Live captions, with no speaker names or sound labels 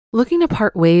Looking to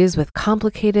part ways with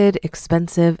complicated,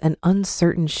 expensive, and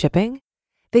uncertain shipping?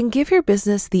 Then give your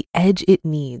business the edge it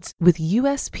needs with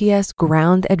USPS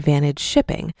Ground Advantage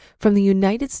shipping from the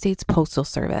United States Postal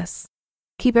Service.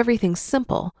 Keep everything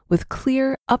simple with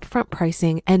clear, upfront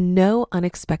pricing and no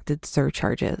unexpected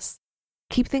surcharges.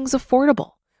 Keep things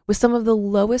affordable with some of the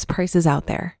lowest prices out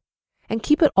there. And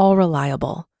keep it all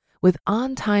reliable with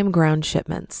on-time ground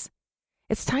shipments.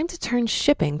 It's time to turn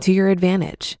shipping to your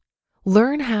advantage.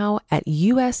 Learn how at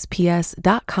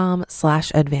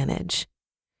USPS.com/advantage.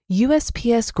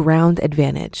 USPS Ground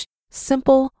Advantage.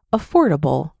 Simple,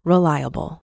 affordable,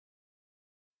 reliable.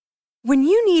 When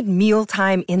you need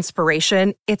mealtime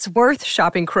inspiration, it's worth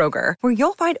shopping Kroger, where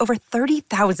you'll find over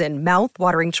 30,000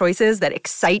 mouth-watering choices that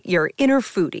excite your inner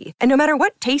foodie. And no matter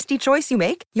what tasty choice you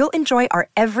make, you'll enjoy our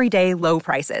everyday low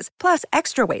prices, plus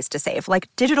extra ways to save, like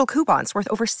digital coupons worth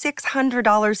over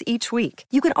 $600 each week.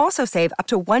 You can also save up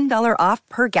to $1 off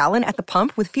per gallon at the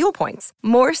pump with fuel points.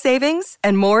 More savings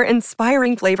and more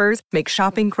inspiring flavors make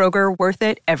shopping Kroger worth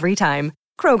it every time.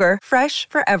 Kroger, fresh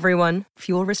for everyone.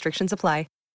 Fuel restrictions apply.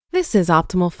 This is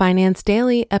Optimal Finance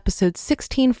Daily, episode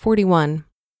 1641.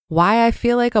 Why I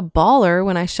Feel Like a Baller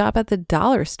When I Shop at the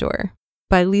Dollar Store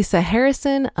by Lisa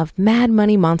Harrison of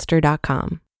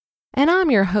MadMoneyMonster.com. And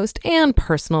I'm your host and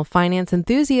personal finance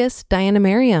enthusiast, Diana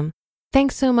Merriam.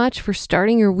 Thanks so much for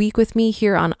starting your week with me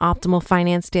here on Optimal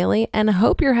Finance Daily, and I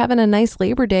hope you're having a nice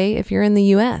Labor Day if you're in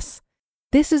the US.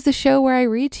 This is the show where I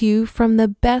read to you from the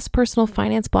best personal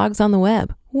finance blogs on the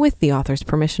web, with the author's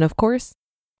permission, of course.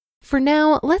 For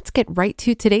now, let's get right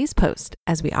to today's post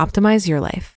as we optimize your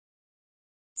life.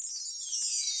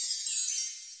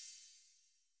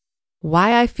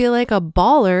 Why I Feel Like a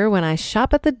Baller When I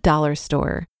Shop at the Dollar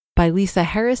Store by Lisa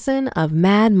Harrison of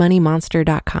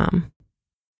MadMoneyMonster.com.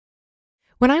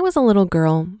 When I was a little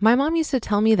girl, my mom used to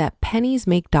tell me that pennies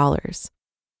make dollars.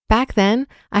 Back then,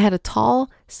 I had a tall,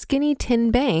 skinny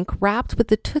tin bank wrapped with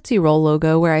the Tootsie Roll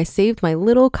logo where I saved my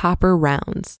little copper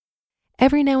rounds.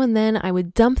 Every now and then, I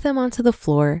would dump them onto the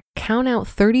floor, count out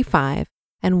 35,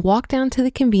 and walk down to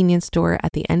the convenience store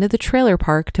at the end of the trailer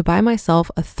park to buy myself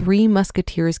a Three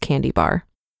Musketeers candy bar.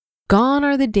 Gone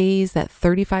are the days that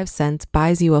 35 cents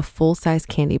buys you a full-size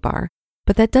candy bar,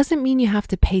 but that doesn't mean you have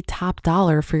to pay top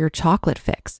dollar for your chocolate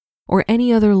fix or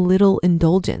any other little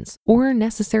indulgence or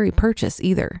necessary purchase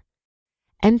either.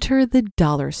 Enter the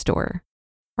dollar store.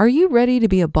 Are you ready to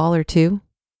be a baller too?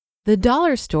 The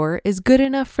dollar store is good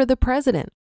enough for the president.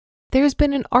 There's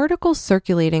been an article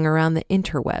circulating around the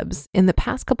interwebs in the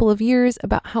past couple of years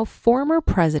about how former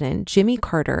President Jimmy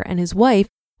Carter and his wife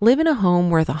live in a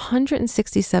home worth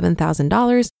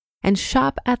 $167,000 and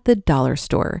shop at the dollar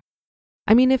store.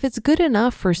 I mean, if it's good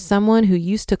enough for someone who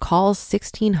used to call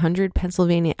 1600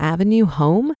 Pennsylvania Avenue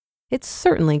home, it's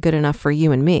certainly good enough for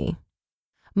you and me.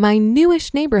 My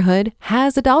newish neighborhood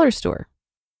has a dollar store.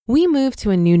 We moved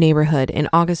to a new neighborhood in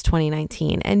August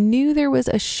 2019 and knew there was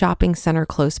a shopping center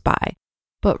close by,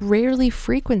 but rarely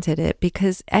frequented it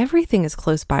because everything is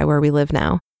close by where we live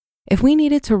now. If we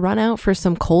needed to run out for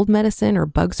some cold medicine or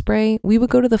bug spray, we would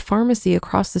go to the pharmacy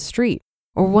across the street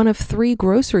or one of 3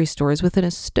 grocery stores within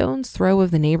a stone's throw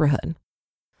of the neighborhood.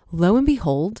 Lo and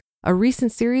behold, a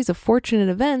recent series of fortunate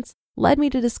events led me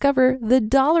to discover the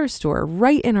dollar store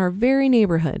right in our very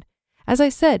neighborhood. As I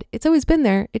said, it's always been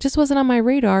there, it just wasn't on my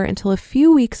radar until a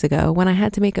few weeks ago when I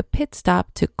had to make a pit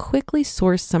stop to quickly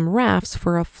source some rafts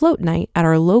for a float night at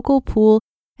our local pool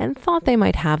and thought they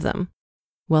might have them.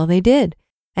 Well, they did,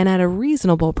 and at a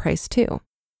reasonable price too.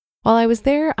 While I was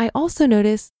there, I also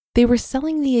noticed they were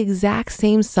selling the exact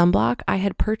same sunblock I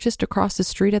had purchased across the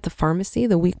street at the pharmacy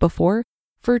the week before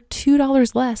for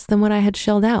 $2 less than what I had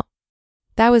shelled out.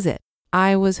 That was it.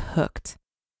 I was hooked.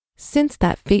 Since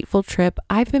that fateful trip,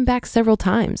 I've been back several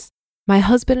times. My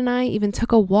husband and I even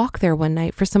took a walk there one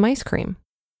night for some ice cream.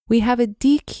 We have a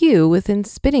DQ within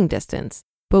spitting distance,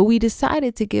 but we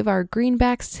decided to give our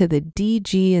greenbacks to the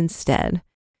DG instead.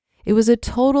 It was a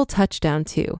total touchdown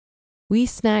too. We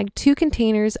snagged 2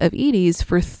 containers of Edie's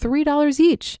for $3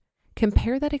 each.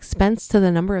 Compare that expense to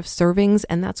the number of servings,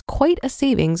 and that's quite a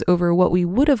savings over what we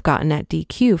would have gotten at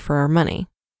DQ for our money.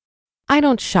 I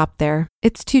don't shop there.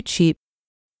 It's too cheap.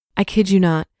 I kid you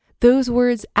not, those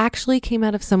words actually came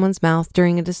out of someone's mouth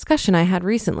during a discussion I had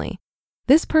recently.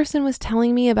 This person was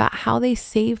telling me about how they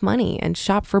save money and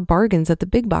shop for bargains at the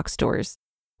big box stores.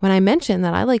 When I mentioned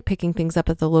that I like picking things up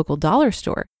at the local dollar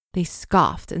store, they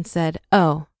scoffed and said,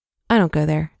 "Oh, I don't go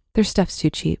there. Their stuff's too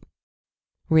cheap."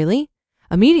 Really?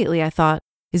 Immediately I thought,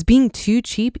 is being too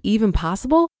cheap even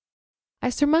possible? I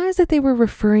surmised that they were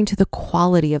referring to the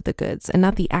quality of the goods and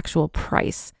not the actual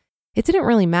price. It didn't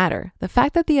really matter. The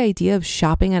fact that the idea of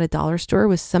shopping at a dollar store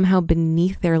was somehow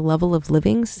beneath their level of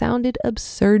living sounded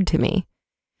absurd to me.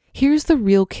 Here's the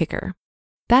real kicker.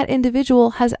 That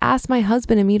individual has asked my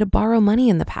husband and me to borrow money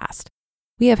in the past.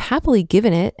 We have happily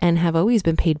given it and have always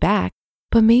been paid back,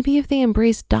 but maybe if they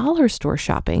embraced dollar store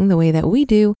shopping the way that we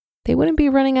do, they wouldn't be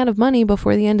running out of money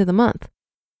before the end of the month.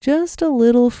 Just a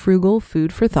little frugal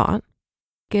food for thought.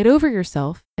 Get over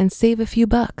yourself and save a few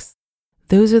bucks.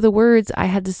 Those are the words I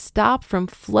had to stop from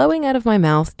flowing out of my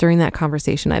mouth during that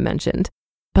conversation I mentioned.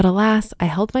 But alas, I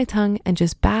held my tongue and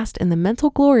just basked in the mental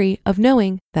glory of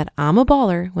knowing that I'm a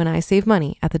baller when I save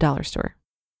money at the dollar store.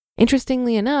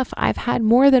 Interestingly enough, I've had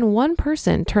more than one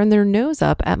person turn their nose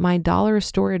up at my dollar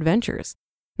store adventures.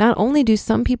 Not only do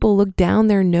some people look down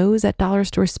their nose at dollar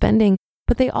store spending,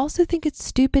 but they also think it's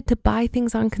stupid to buy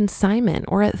things on consignment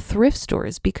or at thrift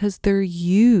stores because they're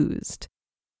used.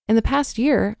 In the past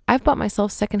year, I've bought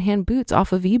myself secondhand boots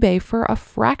off of eBay for a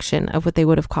fraction of what they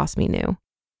would have cost me new.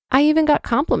 I even got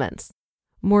compliments.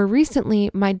 More recently,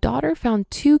 my daughter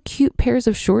found 2 cute pairs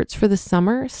of shorts for the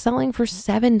summer selling for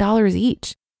 $7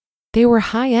 each. They were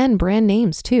high-end brand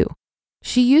names too.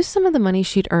 She used some of the money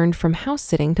she'd earned from house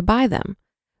sitting to buy them.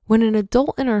 When an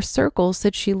adult in our circle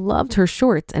said she loved her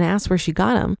shorts and asked where she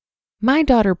got them, my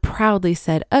daughter proudly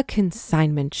said a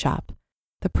consignment shop.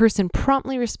 The person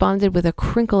promptly responded with a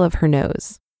crinkle of her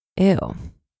nose. Ew.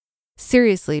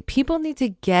 Seriously, people need to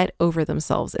get over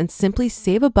themselves and simply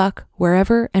save a buck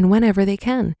wherever and whenever they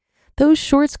can. Those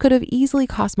shorts could have easily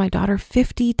cost my daughter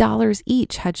 $50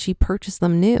 each had she purchased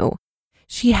them new.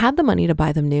 She had the money to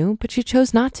buy them new, but she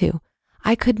chose not to.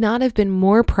 I could not have been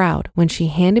more proud when she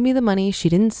handed me the money she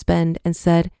didn't spend and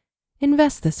said,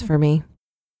 "Invest this for me."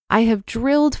 I have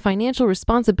drilled financial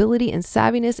responsibility and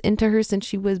savviness into her since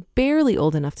she was barely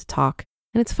old enough to talk,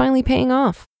 and it's finally paying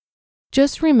off.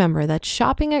 Just remember that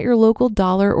shopping at your local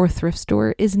dollar or thrift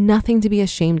store is nothing to be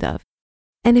ashamed of.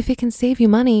 And if it can save you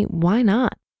money, why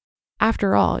not?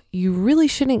 After all, you really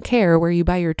shouldn't care where you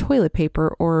buy your toilet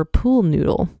paper or pool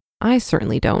noodle. I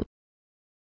certainly don't.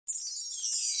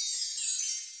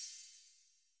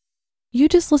 You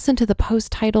just listened to the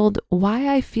post titled, "Why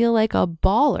I Feel Like a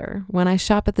Baller When I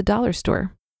Shop at the Dollar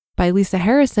Store" by Lisa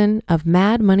Harrison of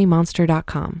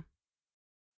MadMoneyMonster.com.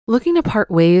 Looking to part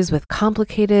ways with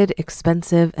complicated,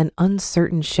 expensive, and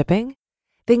uncertain shipping?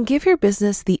 Then give your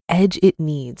business the edge it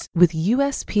needs with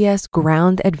USPS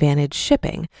Ground Advantage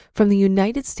shipping from the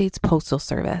United States Postal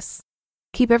Service.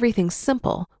 Keep everything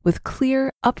simple with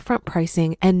clear, upfront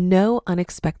pricing and no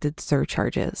unexpected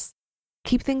surcharges.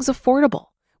 Keep things affordable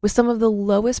with some of the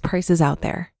lowest prices out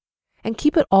there. And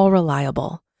keep it all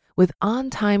reliable with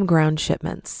on-time ground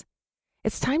shipments.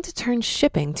 It's time to turn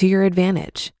shipping to your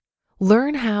advantage.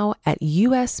 Learn how at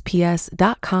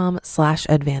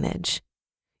USPS.com/advantage.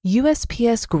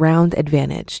 USPS Ground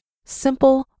Advantage.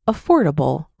 Simple,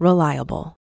 affordable,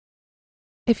 reliable.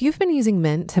 If you've been using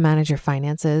Mint to manage your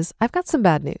finances, I've got some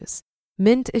bad news.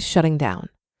 Mint is shutting down.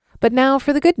 But now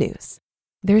for the good news.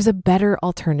 There's a better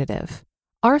alternative.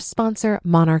 Our sponsor,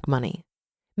 Monarch Money.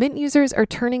 Mint users are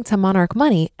turning to Monarch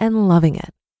Money and loving it.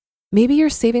 Maybe you're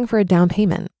saving for a down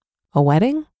payment, a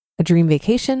wedding, a dream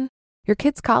vacation, your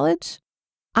kids' college.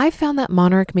 I've found that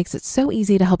Monarch makes it so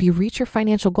easy to help you reach your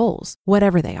financial goals,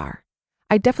 whatever they are.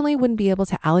 I definitely wouldn't be able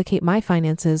to allocate my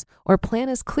finances or plan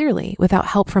as clearly without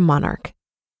help from Monarch.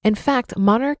 In fact,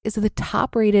 Monarch is the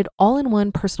top-rated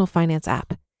all-in-one personal finance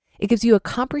app. It gives you a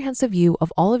comprehensive view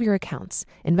of all of your accounts,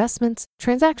 investments,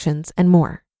 transactions, and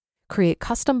more. Create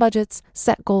custom budgets,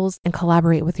 set goals, and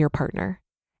collaborate with your partner.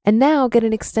 And now get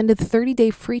an extended 30-day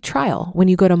free trial when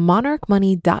you go to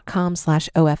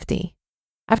monarchmoney.com/OFD.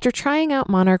 After trying out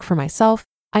Monarch for myself,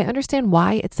 I understand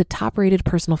why it's the top-rated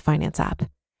personal finance app.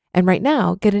 And right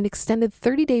now, get an extended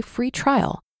 30-day free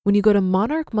trial when you go to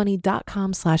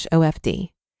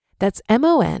monarchmoney.com/OFD. That's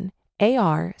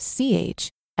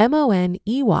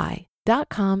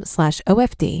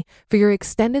monarchmoney.com/OFD for your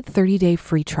extended 30-day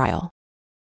free trial.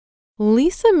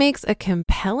 Lisa makes a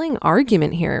compelling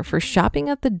argument here for shopping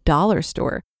at the dollar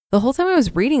store. The whole time I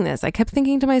was reading this, I kept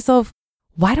thinking to myself,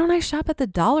 why don't I shop at the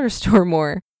dollar store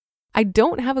more? I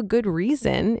don't have a good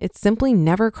reason. It simply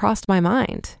never crossed my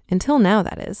mind. Until now,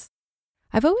 that is.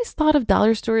 I've always thought of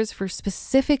dollar stores for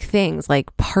specific things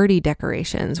like party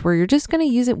decorations, where you're just going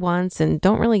to use it once and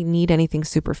don't really need anything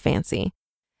super fancy.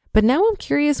 But now I'm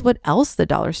curious what else the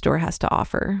dollar store has to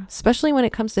offer, especially when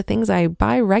it comes to things I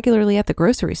buy regularly at the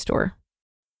grocery store.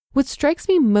 What strikes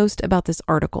me most about this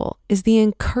article is the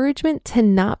encouragement to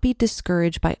not be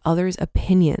discouraged by others'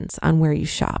 opinions on where you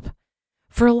shop.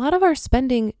 For a lot of our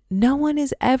spending, no one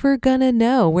is ever gonna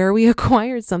know where we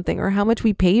acquired something or how much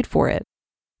we paid for it.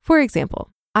 For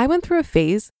example, I went through a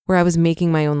phase where I was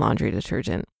making my own laundry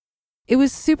detergent. It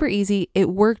was super easy, it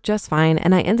worked just fine,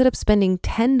 and I ended up spending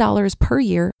 $10 per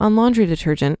year on laundry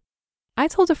detergent. I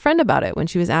told a friend about it when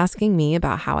she was asking me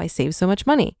about how I saved so much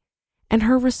money. And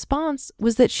her response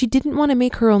was that she didn't want to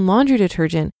make her own laundry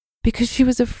detergent because she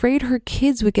was afraid her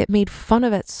kids would get made fun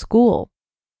of at school.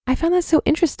 I found that so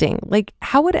interesting. Like,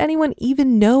 how would anyone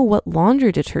even know what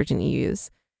laundry detergent you use?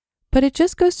 But it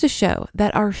just goes to show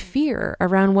that our fear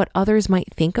around what others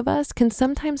might think of us can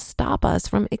sometimes stop us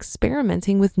from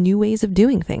experimenting with new ways of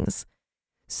doing things.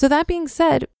 So that being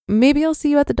said, maybe I'll see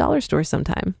you at the dollar store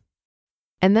sometime.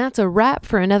 And that's a wrap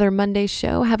for another Monday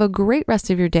show. Have a great rest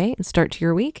of your day and start to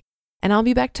your week. And I'll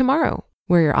be back tomorrow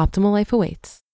where your optimal life awaits.